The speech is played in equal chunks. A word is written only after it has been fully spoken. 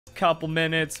couple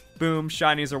minutes, boom,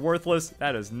 shinies are worthless.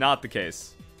 That is not the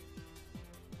case.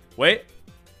 Wait.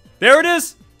 There it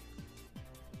is!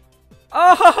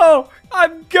 Oh!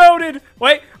 I'm goated!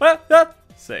 Wait,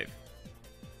 save.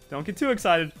 Don't get too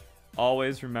excited.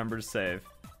 Always remember to save.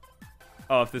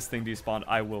 Oh, if this thing despawned,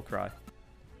 I will cry.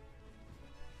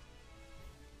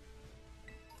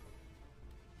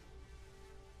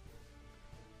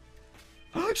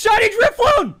 Shiny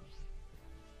Drifloon!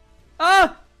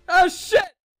 Oh shit!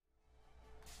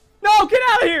 No, get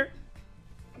out of here!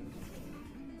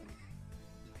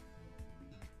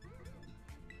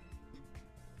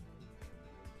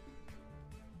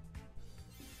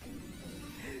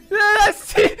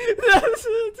 That's right there!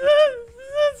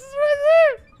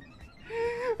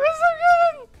 Where's that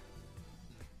going?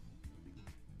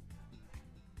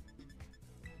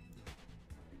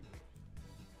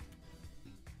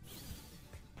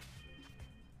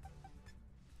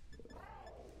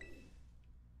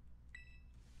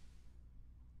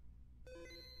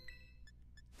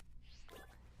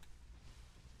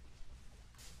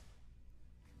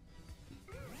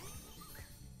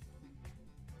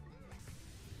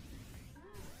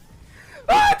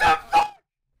 What the fuck?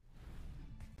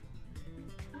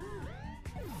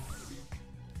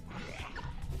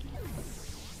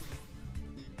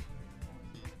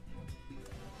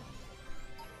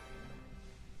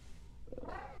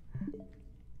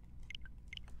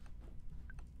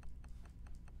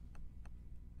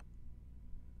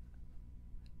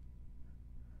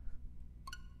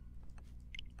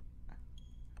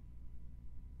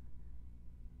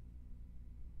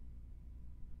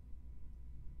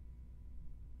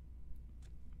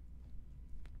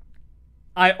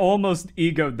 I almost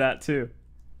egoed that too.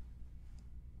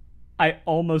 I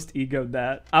almost egoed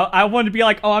that. I wanted to be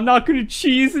like, oh, I'm not going to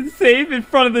cheese and save in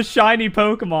front of the shiny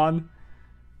Pokemon.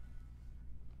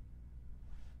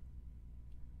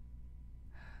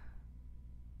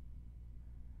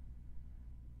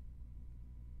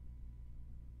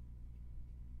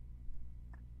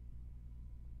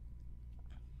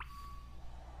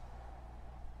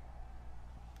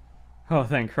 Oh,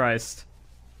 thank Christ.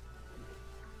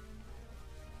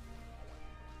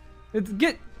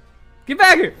 Get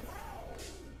back here!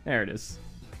 There it is.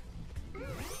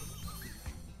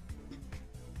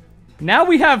 Now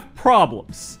we have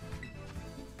problems.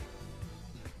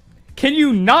 Can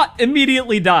you not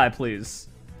immediately die, please?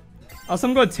 Also,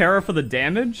 I'm going to Terra for the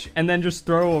damage, and then just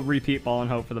throw a repeat ball and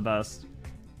hope for the best.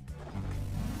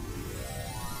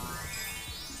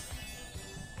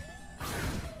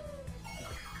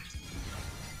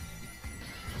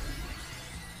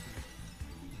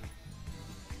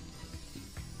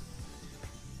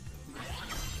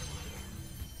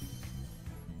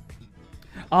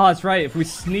 Oh, that's right. If we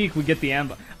sneak, we get the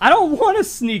ambush. I don't want to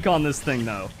sneak on this thing,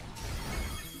 though.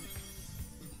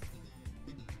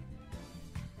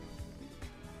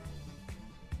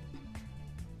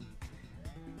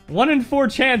 One in 4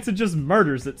 chance it just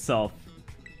murders itself.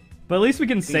 But at least we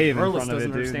can save in front of it, doesn't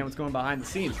dude. understand what's going behind the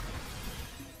scenes.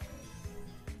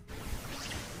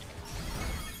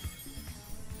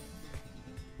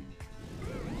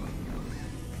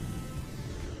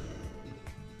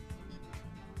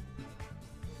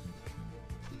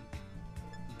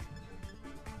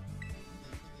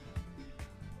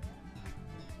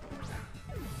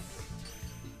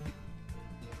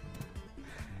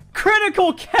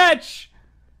 Critical catch!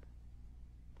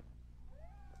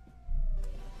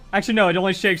 Actually, no, it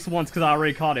only shakes once because I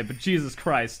already caught it, but Jesus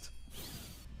Christ.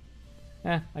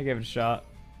 I gave it a shot.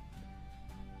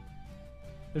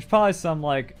 There's probably some,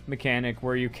 like, mechanic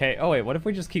where you K- Oh, wait, what if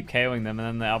we just keep KOing them and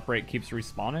then the outbreak keeps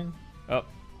respawning? Oh.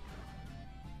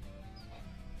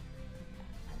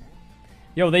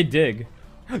 Yo, they dig.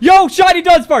 Yo, shiny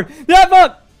Dunspark! That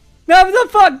fuck! That the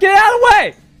fuck! Get out of the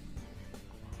way!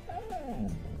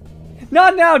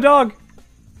 Not now, dog!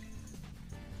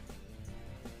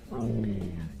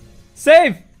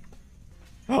 Save!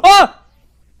 Ah!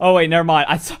 Oh, wait, never mind.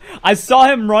 I saw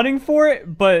him running for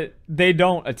it, but they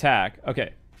don't attack.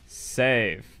 Okay.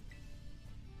 Save.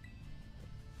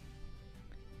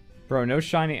 Bro, no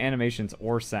shiny animations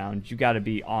or sound. You gotta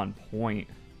be on point.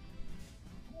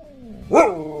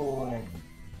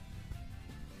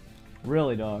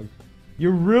 Really, dog?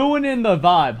 You're ruining the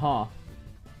vibe, huh?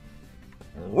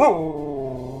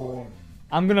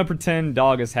 I'm gonna pretend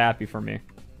dog is happy for me.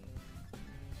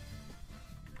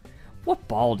 What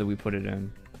ball did we put it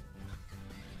in?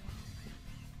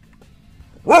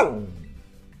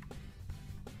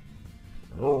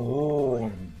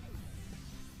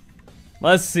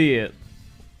 Let's see it.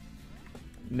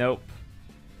 Nope.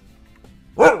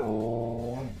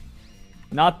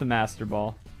 Not the master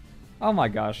ball. Oh my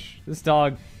gosh. This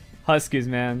dog Huskies,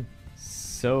 man.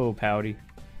 So pouty.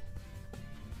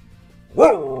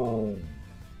 Whoa!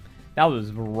 That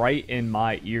was right in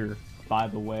my ear, by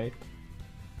the way.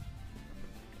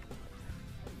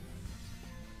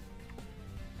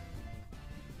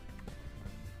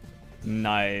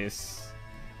 Nice.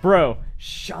 Bro,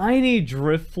 shiny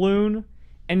Drifloon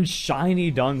and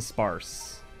shiny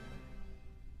Dunsparce.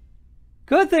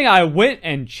 Good thing I went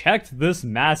and checked this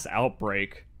mass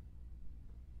outbreak.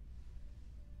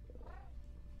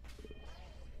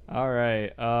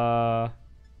 Alright,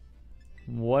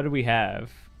 what do we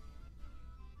have?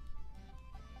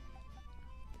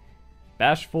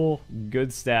 Bashful,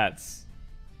 good stats.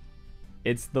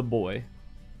 It's the boy.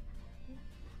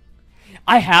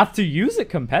 I have to use it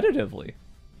competitively.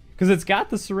 Because it's got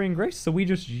the Serene Grace, so we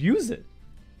just use it.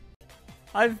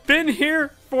 I've been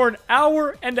here for an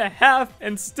hour and a half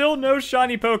and still no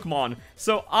shiny Pokemon.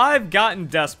 So I've gotten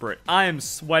desperate. I am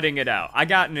sweating it out. I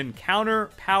got an encounter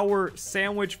power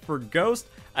sandwich for Ghost.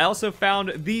 I also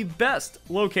found the best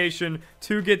location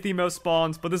to get the most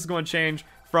spawns, but this is going to change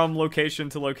from location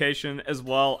to location as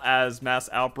well as mass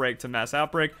outbreak to mass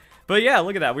outbreak. But yeah,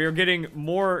 look at that. We are getting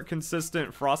more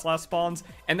consistent Frostlass spawns,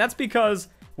 and that's because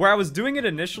where I was doing it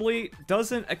initially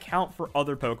doesn't account for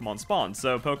other Pokemon spawns,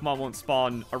 so Pokemon won't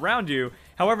spawn around you.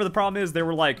 However, the problem is there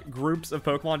were like groups of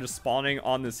Pokemon just spawning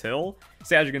on this hill.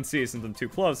 So as you can see, since I'm too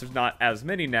close, there's not as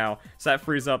many now, so that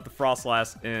frees up the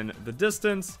Frostlass in the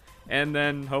distance, and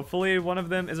then hopefully one of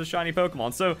them is a shiny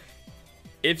Pokemon. So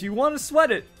if you want to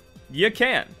sweat it, you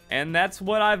can, and that's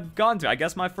what I've gone to. I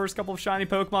guess my first couple of shiny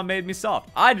Pokemon made me soft.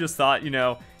 I just thought, you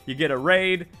know, you get a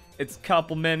raid, it's a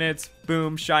couple minutes,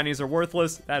 boom, shinies are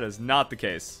worthless. That is not the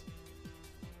case.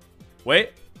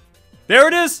 Wait, there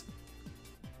it is!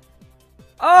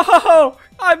 Oh,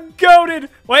 I'm goated!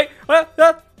 Wait,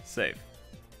 save.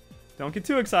 Don't get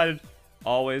too excited.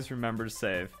 Always remember to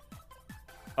save.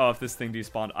 Oh, if this thing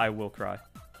despawned, I will cry.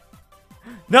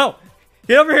 No!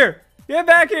 Get over here! Get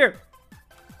back here!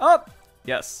 Up!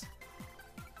 Yes.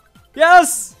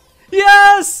 Yes!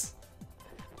 Yes!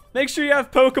 Make sure you have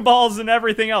Pokeballs and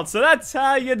everything else. So that's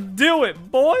how you do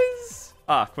it, boys!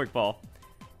 Ah, quick ball.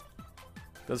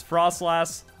 Does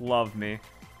Frostlass love me?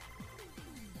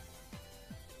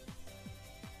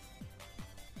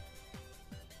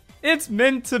 It's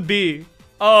meant to be.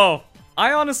 Oh,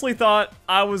 I honestly thought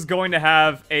I was going to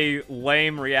have a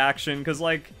lame reaction because,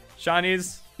 like,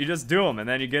 shinies, you just do them and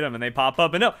then you get them and they pop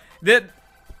up. And no, that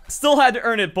still had to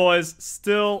earn it, boys.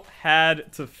 Still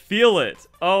had to feel it.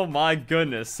 Oh my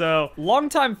goodness. So,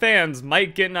 longtime fans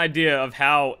might get an idea of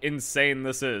how insane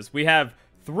this is. We have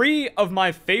 3 of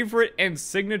my favorite and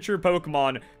signature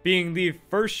Pokemon being the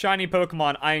first shiny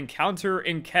Pokemon I encounter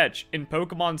and catch in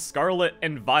Pokemon Scarlet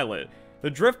and Violet. The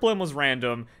Drifblim was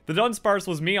random. The Dunsparce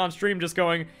was me on stream just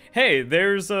going, hey,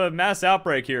 there's a mass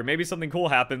outbreak here. Maybe something cool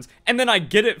happens. And then I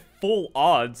get it full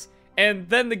odds. And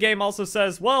then the game also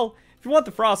says, well, if you want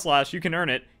the Frostlass, you can earn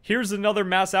it. Here's another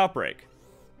mass outbreak.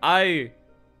 I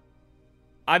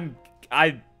have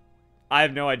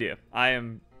no idea.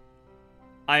 I'm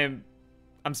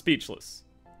speechless.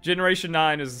 Generation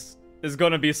 9 is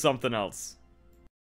gonna be something else.